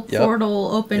whole Yep. portal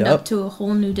opened Yep. up to a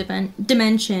whole new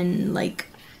dimension, like,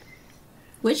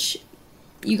 which,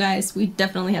 you guys, we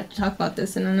definitely have to talk about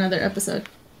this in another episode.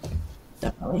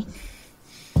 Definitely.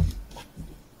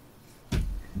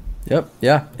 Yep.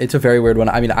 Yeah. It's a very weird one.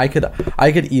 I mean, I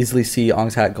could easily see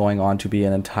Ong's Hat going on to be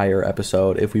an entire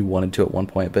episode if we wanted to at one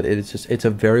point, but it's a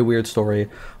very weird story.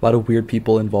 A lot of weird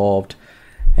people involved,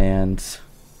 and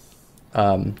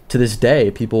to this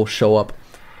day, people show up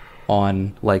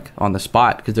on the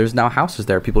spot because there's now houses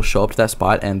there. People show up to that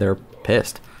spot and they're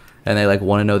pissed, and they like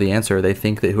want to know the answer. They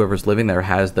think that whoever's living there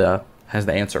has the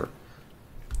answer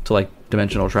to like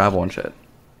dimensional travel and shit.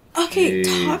 Okay,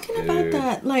 Jeez, talking about dude.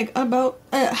 that, like,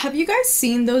 have you guys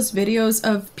seen those videos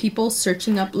of people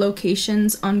searching up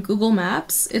locations on Google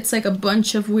Maps? It's like a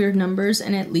bunch of weird numbers,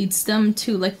 and it leads them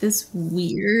to, like, this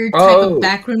weird type Oh, of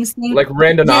backrooms thing. like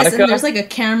Randonautica? Yes, and there's, like, a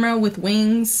camera with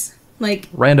wings. Like,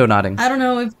 Rando nodding. I don't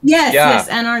know if... Yes, Yeah. yes,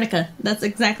 Antarctica. That's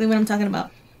exactly what I'm talking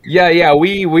about. Yeah,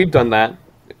 we've done that.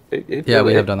 Yeah,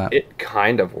 we have done that. It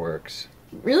kind of works.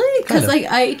 Really? Because, Kind of. like,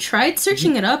 I tried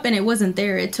searching it up, and it wasn't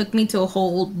there. It took me to a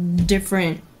whole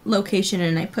different location,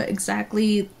 and I put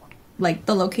exactly, like,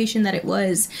 the location that it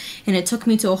was, and it took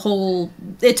me to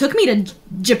it took me to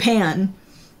Japan.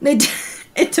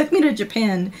 It took me to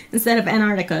Japan instead of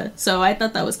Antarctica, so I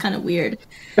thought that was kind of weird.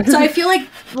 So I feel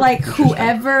like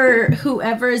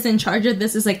whoever is in charge of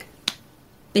this is like,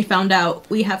 they found out,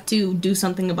 we have to do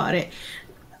something about it.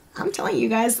 I'm telling you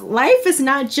guys, life is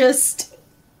not just...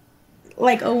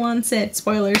 Like Owan said,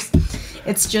 spoilers.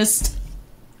 It's just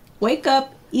wake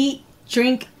up, eat,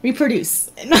 drink, reproduce.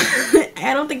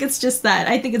 I don't think it's just that.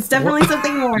 I think it's definitely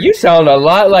something more. You sound a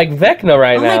lot like Vecna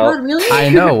right Oh my now. god, really? I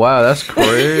know. Wow, that's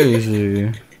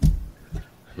crazy.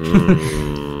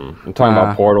 I'm talking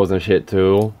about portals and shit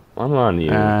too. I'm on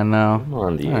you. I know. I'm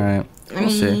on you. All right. I We'll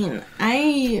see. mean,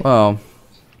 Well,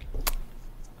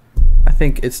 I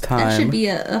think it's that time should be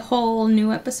a whole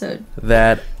new episode.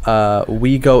 that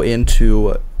we go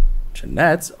into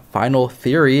Jeanette's final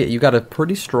theory. You got a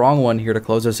pretty strong one here to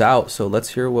close us out, so let's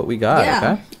hear what we got.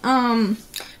 Yeah. Okay.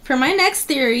 For my next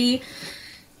theory,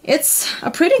 it's a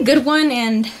pretty good one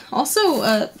and also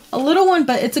a little one,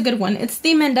 but it's a good one. It's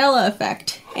the Mandela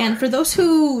effect. And for those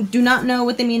who do not know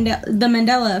what the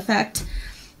Mandela effect,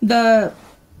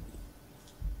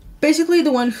 basically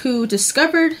the one who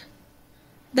discovered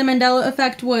the Mandela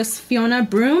effect was Fiona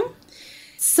Broome.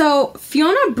 So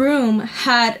Fiona Broome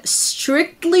had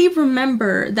strictly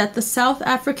remembered that the South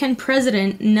African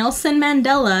president Nelson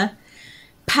Mandela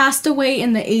passed away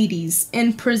in the 80s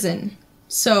in prison.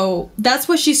 So that's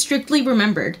what she strictly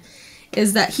remembered,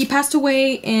 is that he passed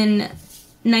away in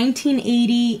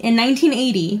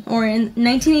 1980 or in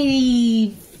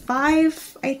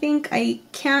 1985, I think. I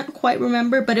can't quite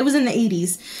remember, but it was in the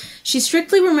 80s. She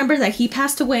strictly remembered that he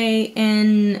passed away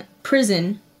in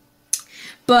prison.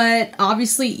 But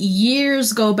obviously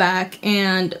years go back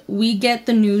and we get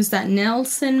the news that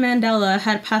Nelson Mandela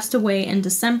had passed away in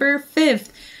December 5th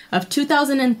of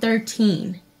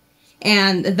 2013.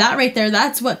 And that right there,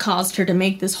 that's what caused her to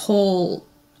make this whole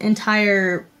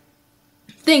entire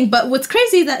thing. But what's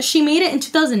crazy is that she made it in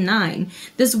 2009.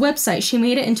 This website, she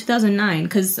made it in 2009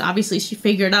 because obviously she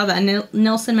figured out that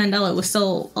Nelson Mandela was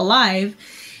still alive.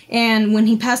 And when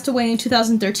he passed away in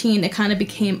 2013, it kind of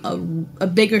became a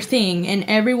bigger thing. And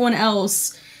everyone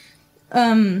else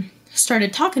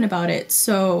started talking about it.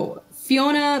 So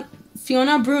Fiona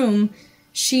Broome,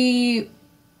 she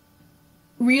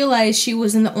realized she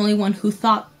wasn't the only one who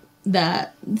thought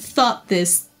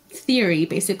this theory,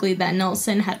 basically, that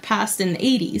Nelson had passed in the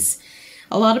 80s.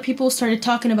 A lot of people started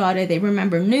talking about it. They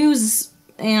remember news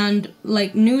and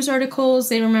like news articles.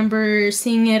 They remember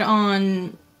seeing it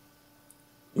on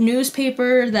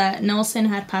newspaper that Nelson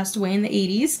had passed away in the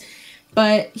 80s,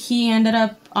 but he ended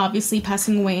up obviously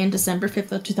passing away in December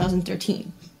 5th of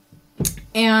 2013.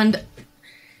 And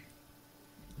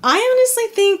I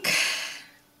honestly think,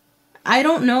 I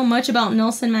don't know much about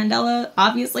Nelson Mandela,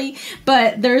 obviously,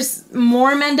 but there's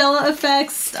more Mandela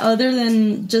effects other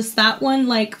than just that one.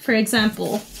 Like, for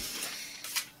example,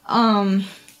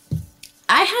 I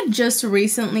had just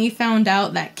recently found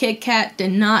out that Kit Kat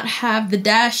did not have the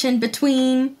dash in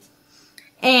between.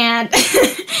 And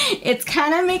it's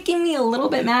kind of making me a little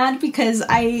bit mad because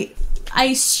I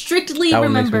strictly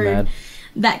remembered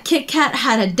that Kit Kat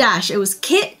had a dash. It was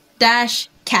Kit dash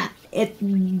Kat.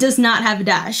 It does not have a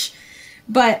dash.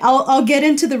 But I'll get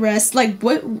into the rest. Like,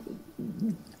 what...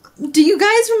 Do you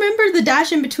guys remember the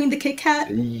dash in between the Kit Kat?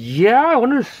 Yeah, I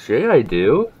want to say I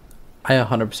do. I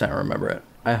 100% remember it.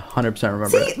 I 100%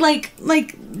 remember it. See,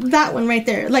 like that one right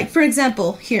there. Like, for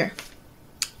example, here.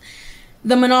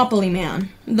 The Monopoly Man.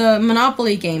 The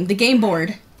Monopoly game. The game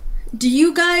board. Do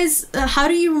you guys... how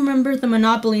do you remember the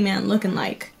Monopoly Man looking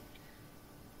like?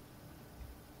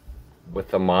 With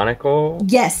the monocle?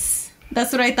 Yes.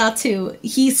 That's what I thought too.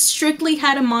 He strictly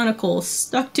had a monocle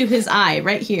stuck to his eye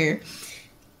right here.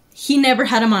 He never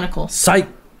had a monocle. Psych!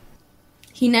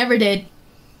 He never did.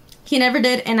 He never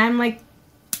did, and I'm like...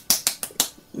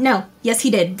 No. Yes,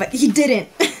 he did, but he didn't.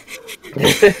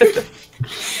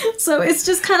 So it's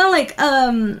just kind of like,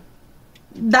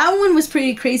 that one was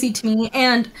pretty crazy to me,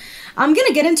 and I'm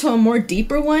gonna get into a more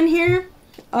deeper one here.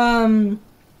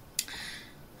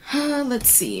 Let's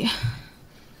see.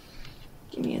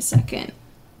 Give me a second.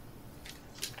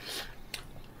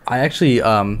 I actually,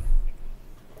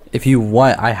 if you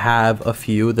want, I have a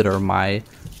few that are my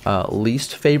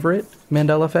least favorite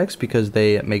Mandela effects because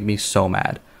they make me so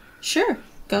mad. Sure.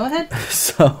 Go ahead.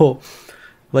 So,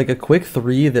 like, a quick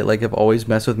three that, like, have always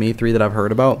messed with me, three that I've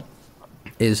heard about,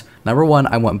 is, number one,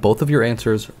 I want both of your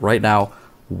answers right now.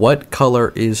 What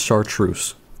color is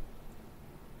chartreuse?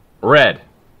 Red.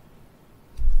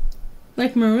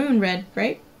 Like maroon red,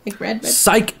 right? Like red.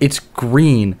 Psych! It's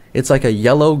green. It's like a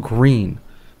yellow-green.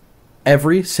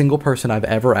 Every single person I've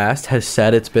ever asked has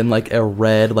said it's been, like, a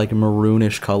red, like,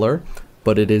 maroonish color,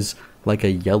 but it is, like,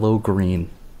 a yellow-green.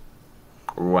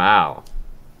 Wow.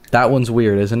 That one's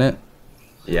weird, isn't it?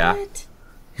 Yeah. What?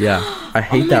 Yeah. I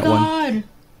hate that one.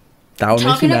 That one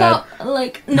makes me mad. Talking about,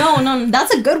 like, no,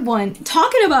 that's a good one.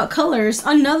 Talking about colors,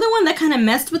 another one that kind of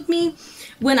messed with me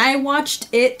when I watched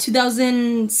it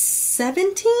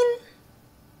 2017?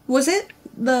 Was it?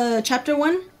 The chapter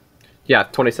 1? Yeah,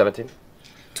 2017.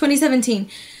 2017.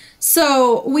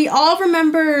 So, we all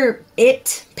remember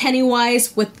it,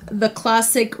 Pennywise, with the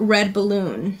classic red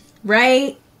balloon,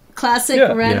 right? Classic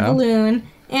red balloon.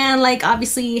 And, like,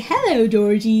 obviously, hello,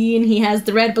 Georgie, and he has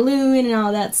the red balloon and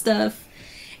all that stuff.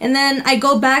 And then I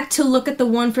go back to look at the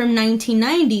one from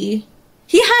 1990.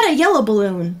 He had a yellow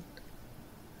balloon.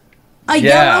 A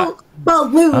yellow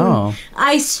balloon. Oh.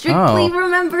 I strictly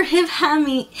remember him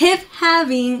having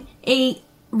a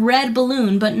red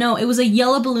balloon, but no, it was a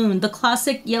yellow balloon, the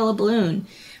classic yellow balloon,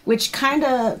 which kind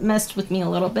of messed with me a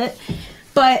little bit.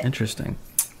 But interesting.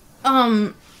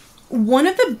 One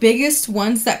of the biggest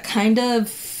ones that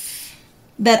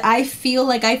I feel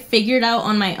like I figured out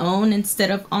on my own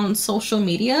instead of on social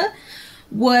media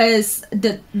was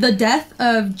the death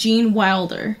of Gene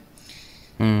Wilder.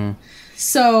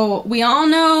 So we all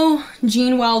know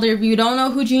Gene Wilder. If you don't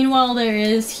know who Gene Wilder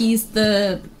is, he's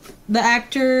the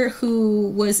actor who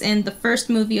was in the first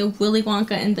movie of Willy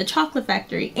Wonka and the Chocolate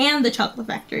Factory.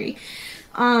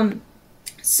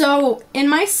 So in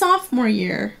my sophomore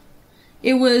year,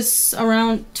 it was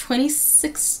around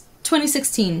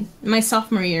 2016, my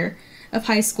sophomore year of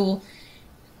high school.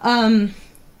 In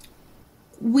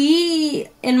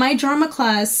my drama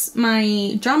class,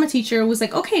 my drama teacher was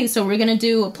like, okay, so we're going to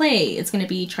do a play. It's going to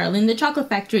be Charlie and the Chocolate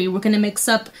Factory. We're going to mix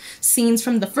up scenes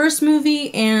from the first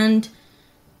movie and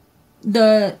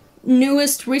the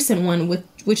newest recent one,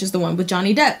 which is the one with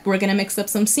Johnny Depp. We're going to mix up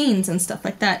some scenes and stuff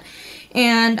like that.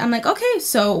 And I'm like, okay,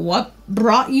 so what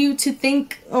brought you to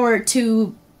think or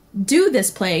to do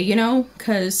this play, you know?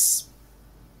 Because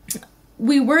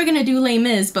we were going to do Les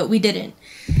Mis, but we didn't.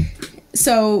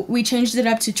 So we changed it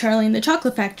up to Charlie and the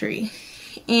Chocolate Factory.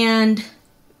 And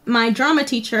my drama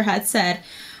teacher had said,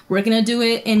 we're going to do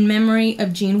it in memory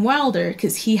of Gene Wilder,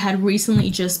 because he had recently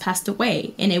just passed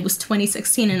away. And it was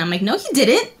 2016. And I'm like, no, he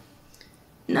didn't.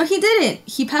 No, he didn't.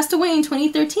 He passed away in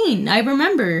 2013. I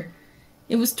remember.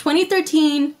 It was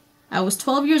 2013. I was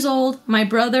 12 years old. My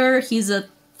brother, he's a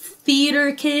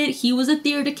theater kid. He was a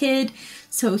theater kid.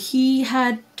 So he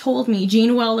had told me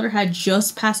Gene Wilder had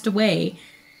just passed away.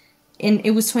 And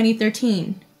it was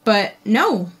 2013. But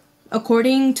no,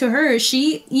 according to her,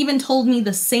 she even told me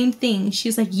the same thing.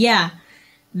 She's like, yeah,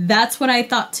 that's what I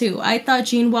thought too. I thought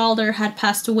Gene Wilder had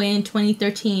passed away in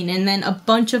 2013. And then a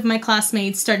bunch of my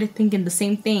classmates started thinking the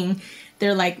same thing.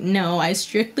 They're like, no, I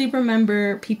strictly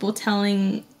remember people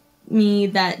telling me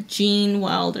that Gene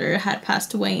Wilder had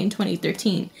passed away in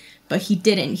 2013. But he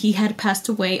didn't. He had passed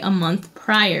away a month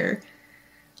prior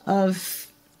of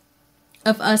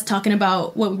us talking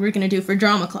about what we were going to do for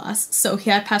drama class. So he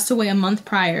had passed away a month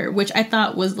prior, which I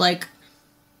thought was like,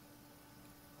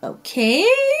 okay,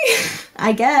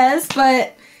 I guess.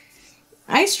 But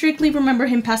I strictly remember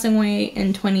him passing away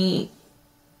in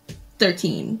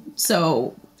 2013.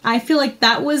 So I feel like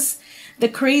that was the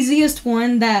craziest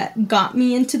one that got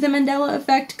me into the Mandela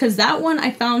effect, because that one I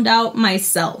found out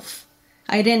myself.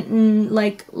 I didn't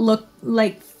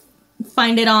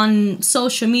find it on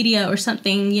social media or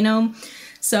something, you know?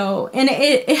 So, and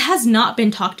it has not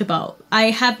been talked about.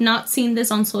 I have not seen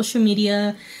this on social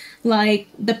media, like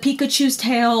the Pikachu's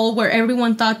tail, where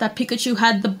everyone thought that Pikachu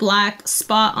had the black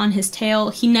spot on his tail.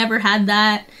 He never had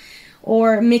that.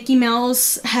 Or Mickey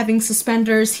Mouse having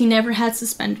suspenders. He never had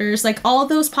suspenders. Like all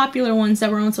those popular ones that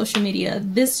were on social media.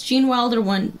 This Gene Wilder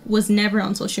one was never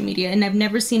on social media, and I've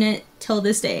never seen it till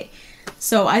this day.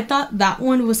 So I thought that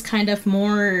one was kind of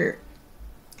more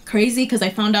crazy because I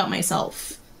found out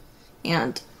myself.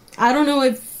 And I don't know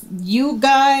if you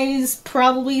guys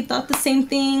probably thought the same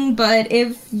thing, but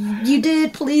if you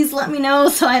did, please let me know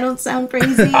so I don't sound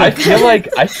crazy. I feel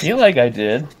like I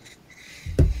did.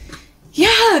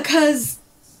 Yeah, because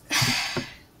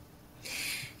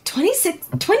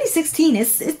 2016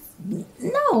 is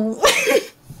no.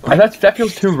 That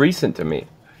feels too recent to me.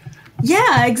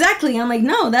 Yeah, exactly. I'm like,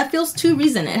 no, that feels too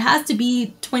recent. It has to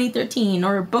be 2013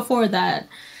 or before that.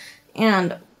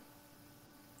 And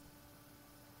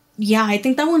yeah, I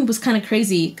think that one was kind of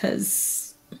crazy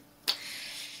because...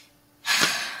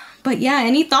 But yeah,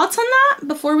 any thoughts on that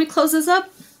before we close this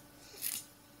up?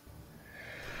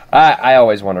 I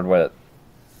always wondered what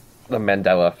the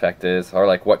Mandela effect is, or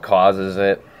like what causes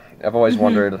it. I've always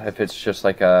wondered if it's just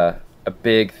like a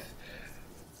big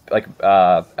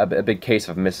case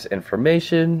of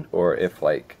misinformation, or if,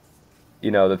 like,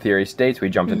 you know, the theory states we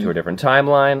jumped into a different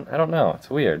timeline. I don't know. It's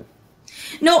weird.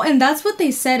 No, and that's what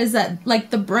they said, is that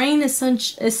like the brain is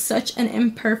such an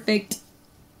imperfect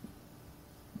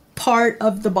part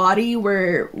of the body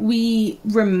where we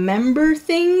remember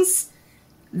things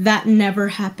that never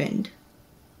happened.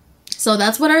 So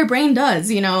that's what our brain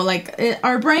does, you know, like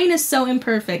our brain is so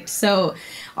imperfect. So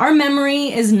our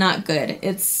memory is not good.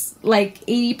 It's like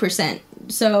 80%.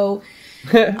 So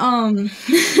a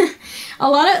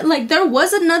lot of, like, there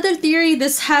was another theory.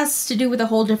 This has to do with a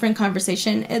whole different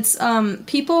conversation. It's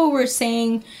people were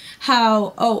saying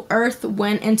how, oh, Earth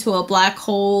went into a black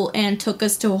hole and took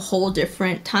us to a whole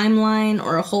different timeline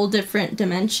or a whole different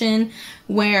dimension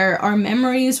where our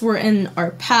memories were in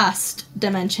our past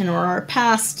dimension or our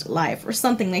past life or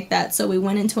something like that. So we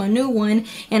went into a new one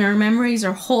and our memories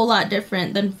are a whole lot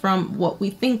different than from what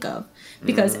we think of.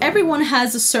 Because everyone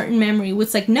has a certain memory.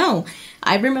 It's like, no,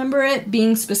 I remember it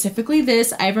being specifically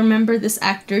this. I remember this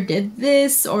actor did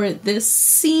this, or this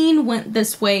scene went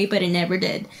this way, but it never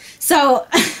did. So,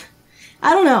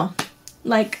 I don't know.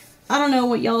 Like, I don't know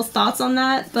what y'all's thoughts on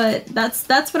that, but that's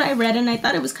what I read, and I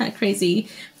thought it was kind of crazy.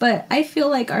 But I feel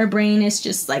like our brain is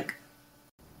just like...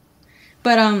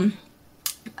 But,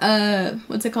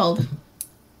 what's it called?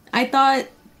 I thought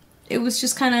it was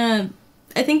just kind of...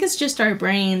 I think it's just our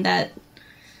brain that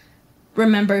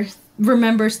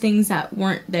remembers things that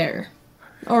weren't there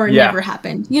or never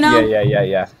happened, you know?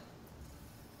 Yeah.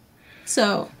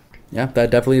 So yeah, that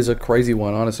definitely is a crazy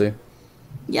one, honestly.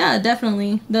 Yeah,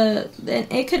 definitely.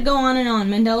 It could go on and on.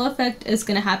 Mandela effect is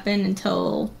going to happen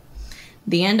until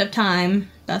the end of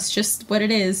time. That's just what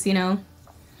it is, you know?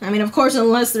 I mean, of course,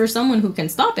 unless there's someone who can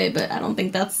stop it, but I don't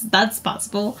think that's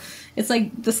possible. It's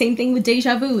like the same thing with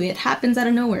deja vu. It happens out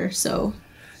of nowhere, so...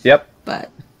 Yep. But...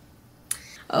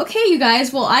 Okay, you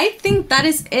guys. Well, I think that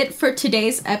is it for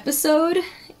today's episode.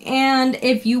 And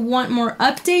if you want more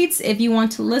updates, if you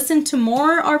want to listen to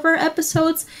more of our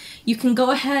episodes, you can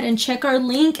go ahead and check our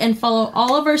link and follow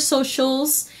all of our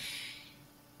socials.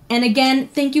 And again,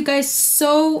 thank you guys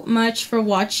so much for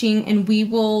watching, and we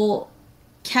will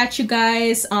catch you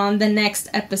guys on the next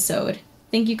episode.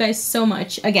 Thank you guys so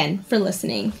much again for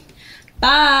listening.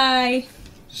 Bye!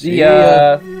 See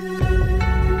ya!